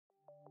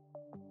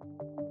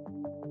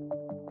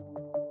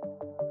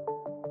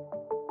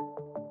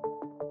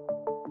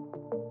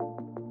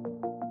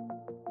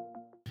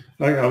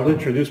I'll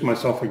introduce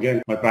myself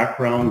again, my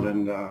background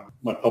and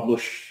my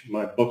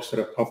books that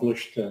I've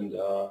published and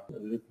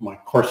my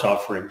course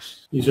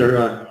offerings. These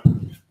are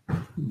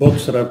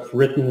books that I've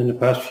written in the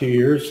past few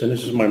years, and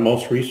this is my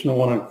most recent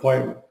one on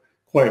quiet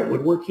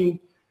woodworking.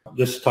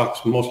 This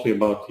talks mostly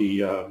about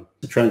the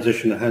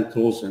transition to hand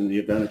tools and the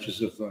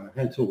advantages of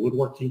hand tool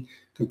woodworking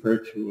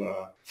compared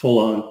to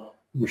full-on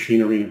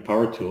machinery and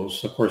power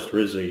tools. Of course, there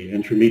is a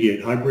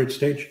intermediate hybrid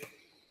stage.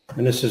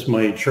 And this is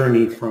my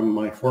journey from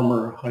my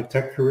former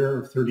high-tech career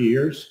of 30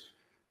 years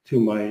to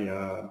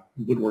my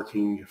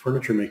woodworking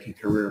furniture making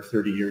career of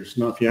 30 years.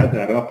 Now, if you add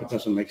that up, it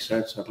doesn't make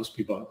sense. I must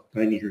be about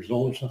 90 years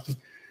old or something.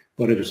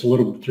 But it is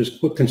there's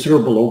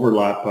considerable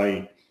overlap.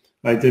 I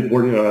did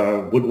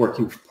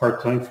woodworking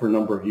part-time for a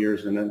number of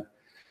years, and then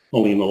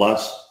only in the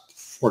last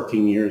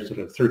 13 years that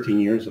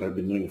I've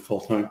been doing it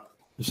full-time.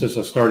 This is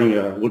starting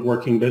a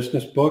woodworking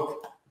business book.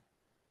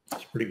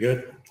 It's pretty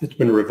good. It's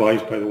been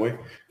revised, by the way.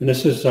 And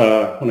this is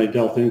when I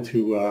delved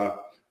into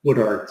wood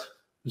art.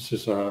 This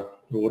is a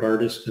wood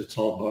artist. It's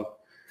all about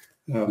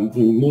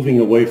moving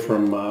away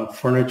from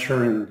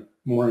furniture and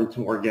more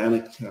into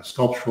organic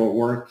sculptural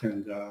work.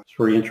 And it's a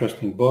very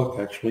interesting book,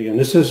 actually. And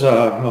this is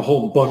a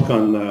whole book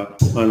on a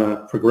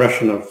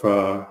progression of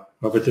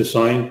a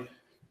design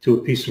to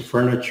a piece of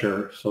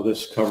furniture. So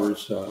this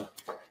covers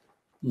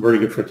very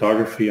good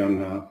photography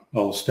on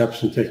all the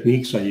steps and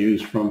techniques I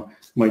use from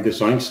my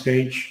design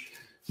stage,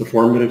 the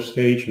formative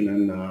stage, and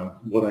then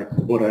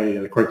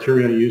the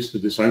criteria I use to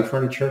design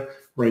furniture,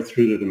 right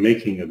through to the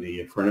making of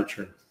the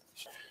furniture.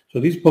 So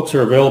these books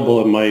are available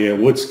on my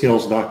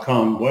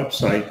woodskills.com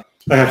website.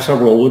 I have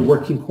several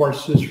woodworking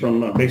courses,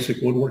 from a basic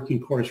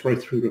woodworking course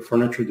right through to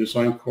furniture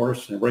design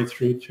course, and right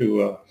through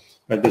to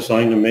a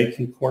design and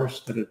making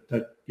course that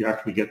you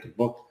actually get the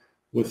book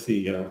with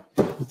the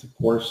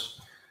course,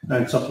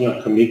 and something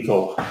on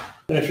Kamiko.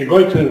 And if you're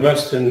going to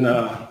invest in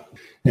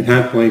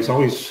hand planes,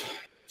 always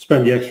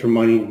spend the extra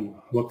money and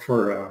look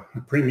for a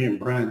premium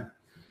brand.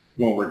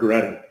 You won't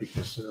regret it,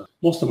 because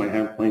most of my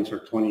hand planes are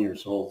 20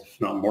 years old, if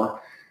not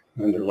more,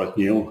 and they're like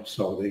new,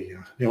 so they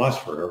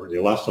last forever. They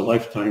last a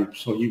lifetime.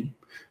 So you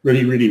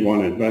really, really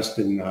want to invest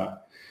in a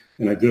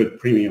good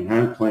premium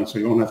hand plane, so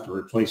you don't have to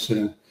replace it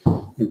and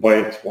buy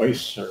it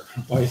twice or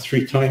buy it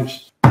 3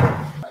 times.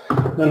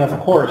 Then, of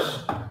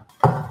course,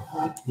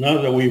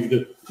 now that we've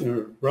the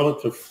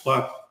relative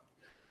flat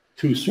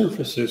 2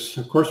 surfaces,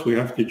 of course we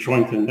have to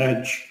joint and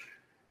edge.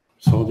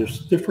 So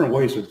there's different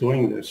ways of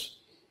doing this.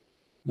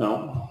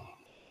 Now,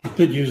 I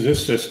could use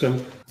this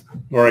system,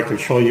 or I can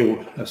show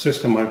you a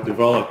system I've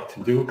developed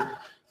to do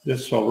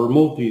this. So I'll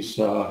remove these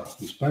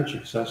bench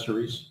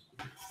accessories,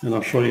 and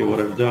I'll show you what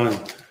I've done.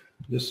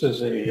 This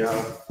is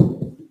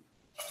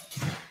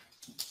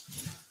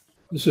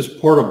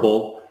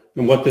portable,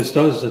 and what this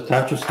does is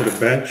attaches to the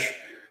bench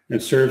and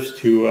serves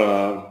to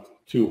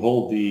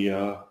hold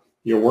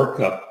your work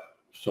up.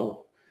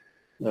 So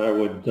I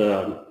would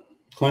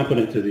clamp it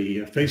into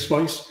the face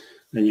vise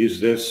and use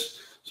this,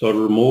 so it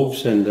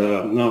removes. And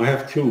now I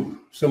have 2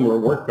 similar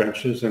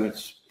workbenches, and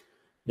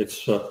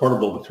it's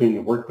portable between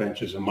the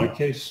workbenches in my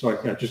case. So I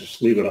can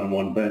just leave it on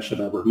one bench,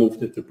 and I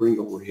removed it to bring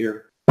over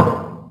here.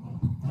 So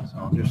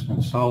I'll just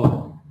install it.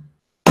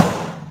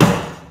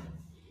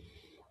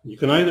 You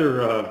can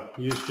either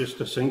use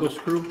just a single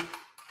screw,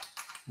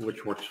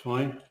 which works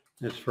fine.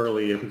 It's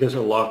fairly, because it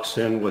locks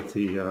in with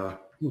the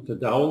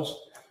dowels.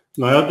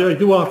 Now, I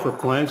do offer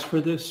plans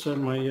for this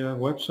on my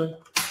website.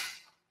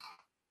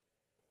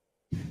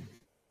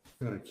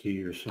 Got a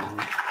key or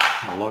something.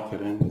 I'll lock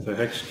it in with a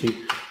hex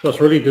key. So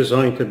it's really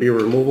designed to be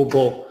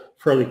removable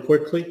fairly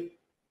quickly.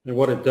 And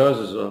what it does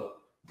is,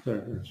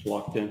 there, it's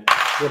locked in.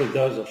 What it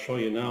does, I'll show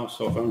you now.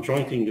 So if I'm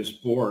jointing this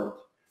board,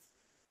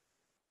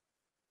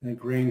 the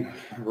grain,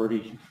 I've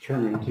already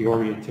determined the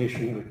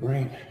orientation of the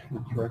grain, the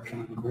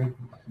direction of the grain.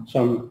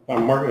 So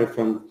I'm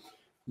marking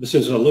this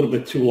is a little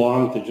bit too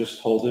long to just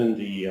hold in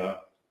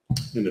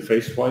the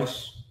face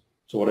vise.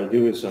 So what I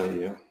do is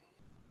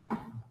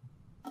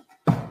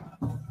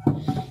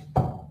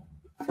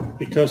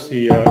because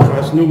it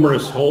has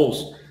numerous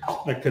holes,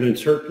 I could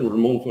insert and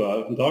remove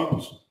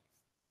dowels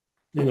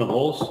in the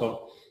holes.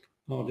 So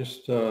I'll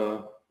just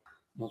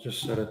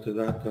set it to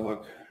that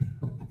dog.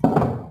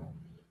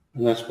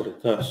 And that's what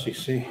it does, you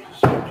see?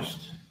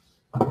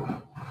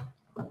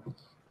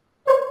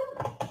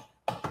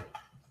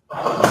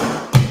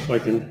 So I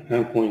can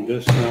hand point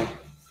this now.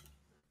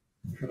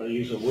 Should I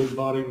use a wood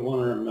bodied one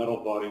or a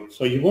metal body?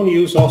 So you want to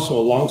use also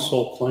a long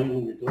sole plane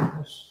when you're doing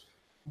this.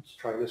 Let's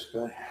try this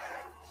guy.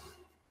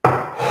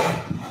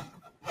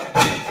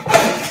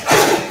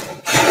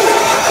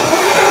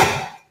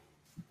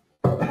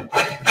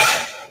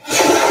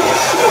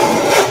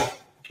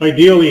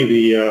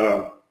 Ideally,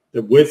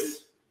 the width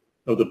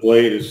of the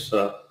blade is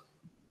at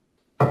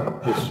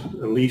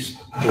least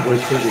the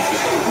width of the.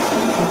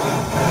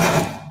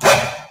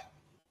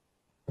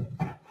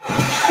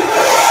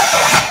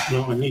 No,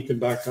 I need to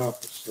back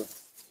up. The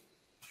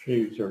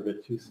shaves are a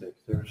bit too thick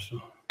there.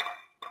 So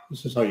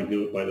this is how you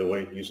do it, by the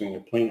way, using a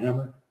plane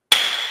hammer.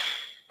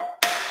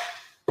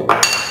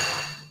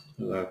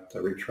 that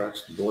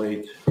retracts the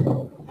blade.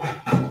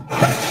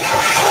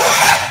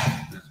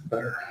 That's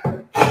better.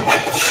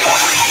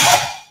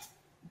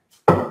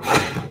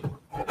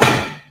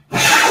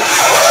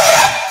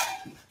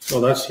 So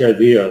that's the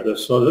idea of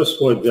this. So this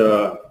would,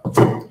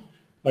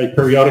 I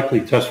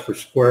periodically test for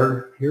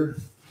square here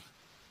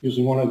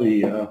using one of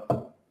the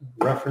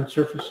reference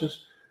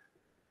surfaces.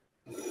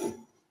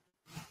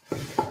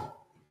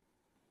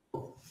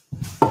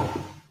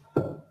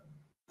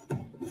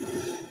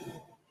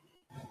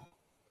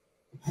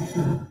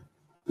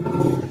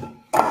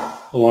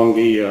 Along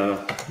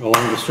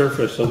the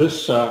surface. So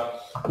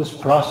this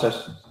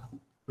process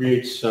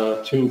creates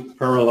two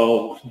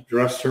parallel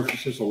dress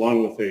surfaces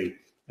along with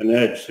an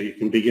edge, so you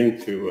can begin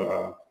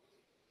to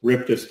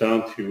rip this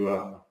down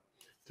to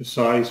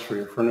size for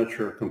your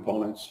furniture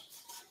components.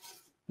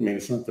 I mean,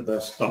 it's not the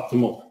best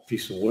optimal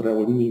piece of wood. I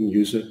wouldn't even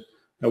use it.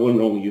 I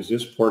wouldn't only use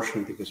this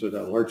portion because of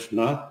that large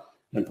knot,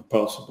 and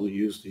possibly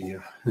use the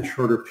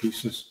shorter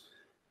pieces.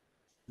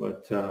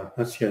 But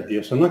that's the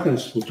idea. So I'm not going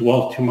to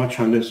dwell too much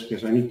on this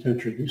because I need to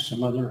introduce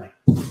some other.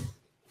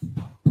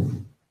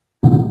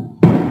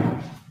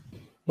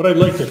 What I'd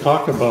like to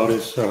talk about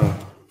is,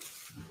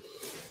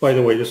 by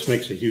the way, this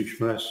makes a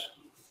huge mess.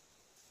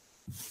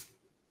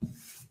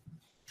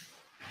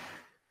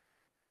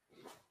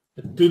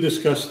 I do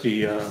discuss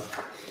the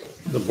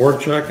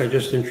board jack I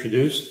just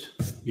introduced,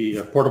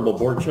 the portable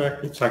board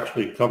jack. It's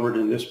actually covered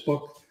in this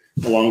book,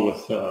 along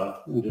with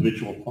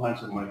individual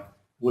plans at my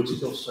wood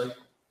steel site.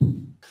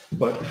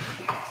 But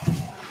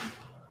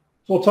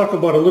so we'll talk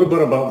about a little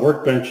bit about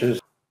workbenches.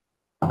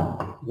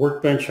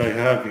 Workbench I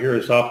have here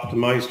is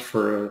optimized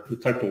for the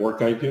type of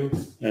work I do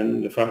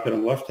and the fact that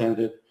I'm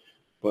left-handed,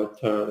 but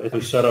it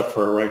is set up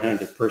for a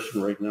right-handed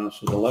person right now.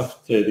 So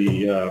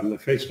the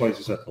face vise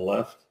is at the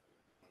left,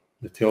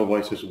 the tail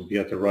vices will be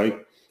at the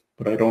right,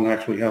 but I don't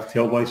actually have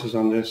tail vices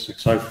on this,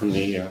 aside from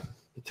the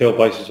tail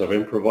vices I've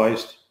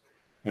improvised,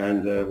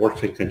 and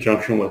works in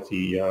conjunction with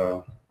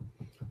the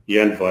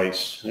end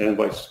vise. The end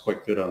vise is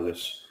quite good on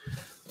this.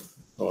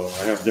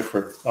 I have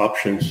different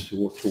options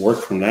to work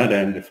from that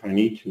end if I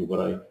need to, but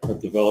I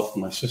have developed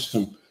my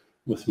system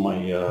with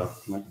my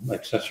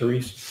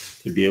accessories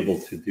to be able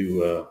to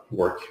do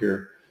work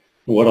here.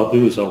 And what I'll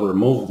do is I'll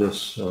remove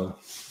this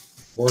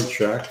board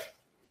jack.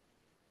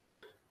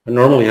 I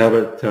normally have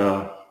it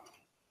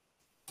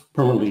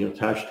permanently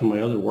attached to my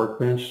other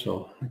workbench,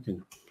 so I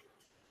can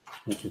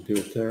do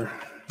it there.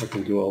 I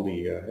can do all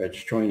the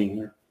edge joining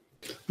there.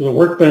 The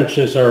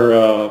workbenches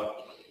are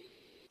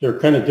they're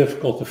kind of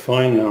difficult to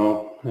find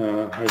now.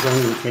 I don't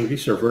even think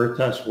these are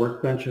Veritas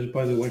workbenches,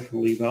 by the way,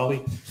 from Lee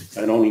Valley.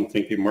 I don't even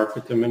think they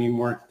market them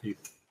anymore.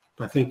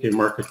 I think they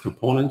market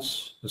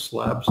components, the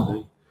slabs.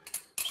 So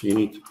you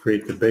need to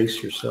create the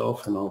base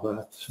yourself and all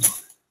that. So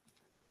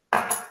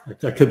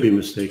I could be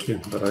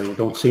mistaken, but I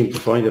don't seem to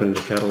find it in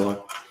the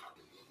catalog.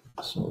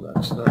 So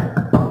that's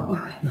that. All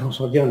right. Now,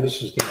 so again,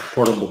 this is the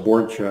portable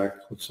board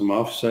jack with some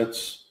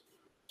offsets,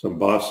 some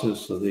bosses,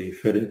 so they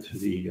fit into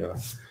the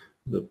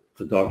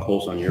dog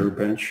holes on your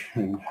bench.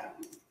 And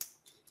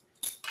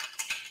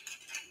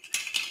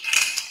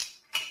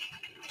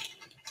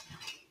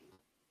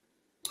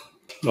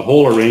the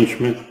whole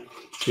arrangement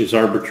is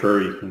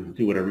arbitrary. You can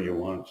do whatever you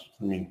want.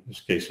 I mean, in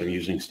this case, I'm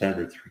using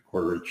standard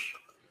 3/4 inch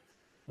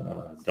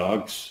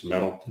dogs,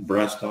 metal,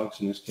 brass dogs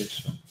in this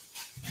case.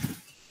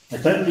 I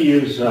tend to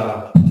use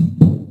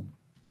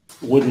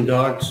wooden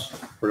dogs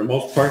for the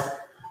most part,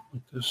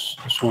 like this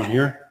one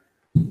here,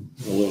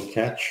 a little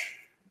catch.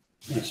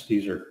 Yes,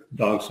 these are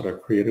dogs that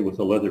I've created with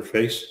a leather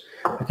face.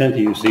 I tend to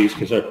use these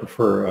because I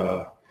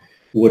prefer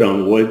wood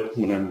on wood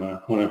when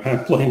I'm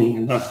hand planing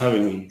and not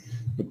having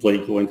the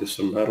blade go into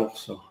some metal.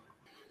 So,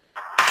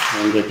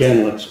 and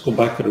again, let's go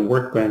back to the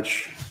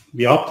workbench.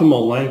 The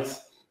optimal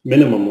length,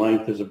 minimum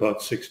length, is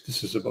about 6.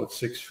 This is about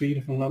 6 feet,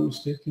 if I'm not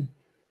mistaken.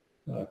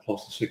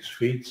 Close to 6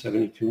 feet,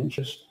 72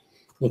 inches,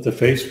 with a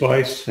face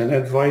vise, an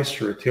head vise,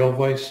 or a tail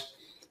vise.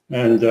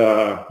 And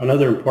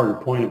another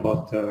important point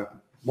about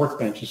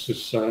workbenches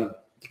is to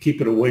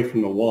keep it away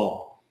from the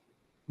wall.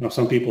 Now,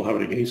 some people have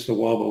it against the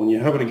wall, but when you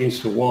have it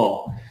against the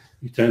wall,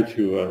 you tend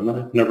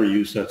to never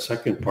use that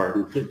second part.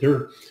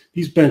 And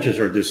these benches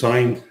are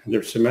designed,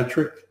 they're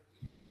symmetric,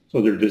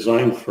 so they're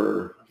designed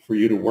for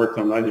you to work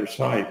on either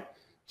side.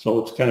 So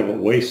it's kind of a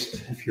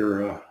waste if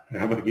you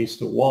have it against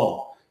the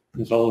wall,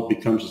 because all it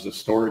becomes is a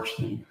storage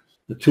thing.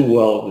 The tool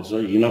well is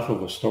enough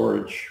of a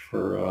storage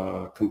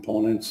for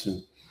components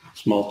and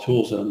small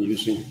tools that I'm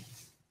using.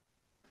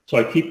 So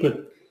I keep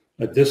it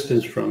a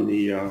distance from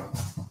the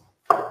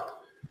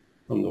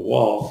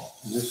wall.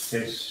 In this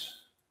case,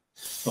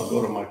 I'll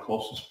go to my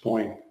closest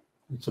point.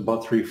 It's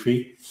about 3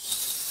 feet,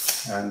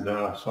 and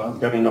so I've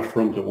got enough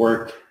room to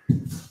work.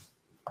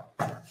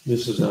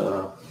 This is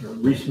a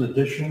recent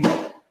addition.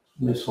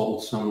 This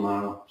holds some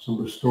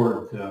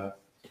restored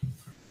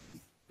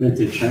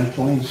vintage hand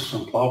planes,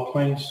 some plow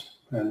planes,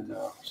 and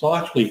so I'll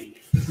actually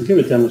give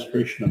a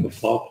demonstration of the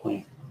plow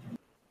plane.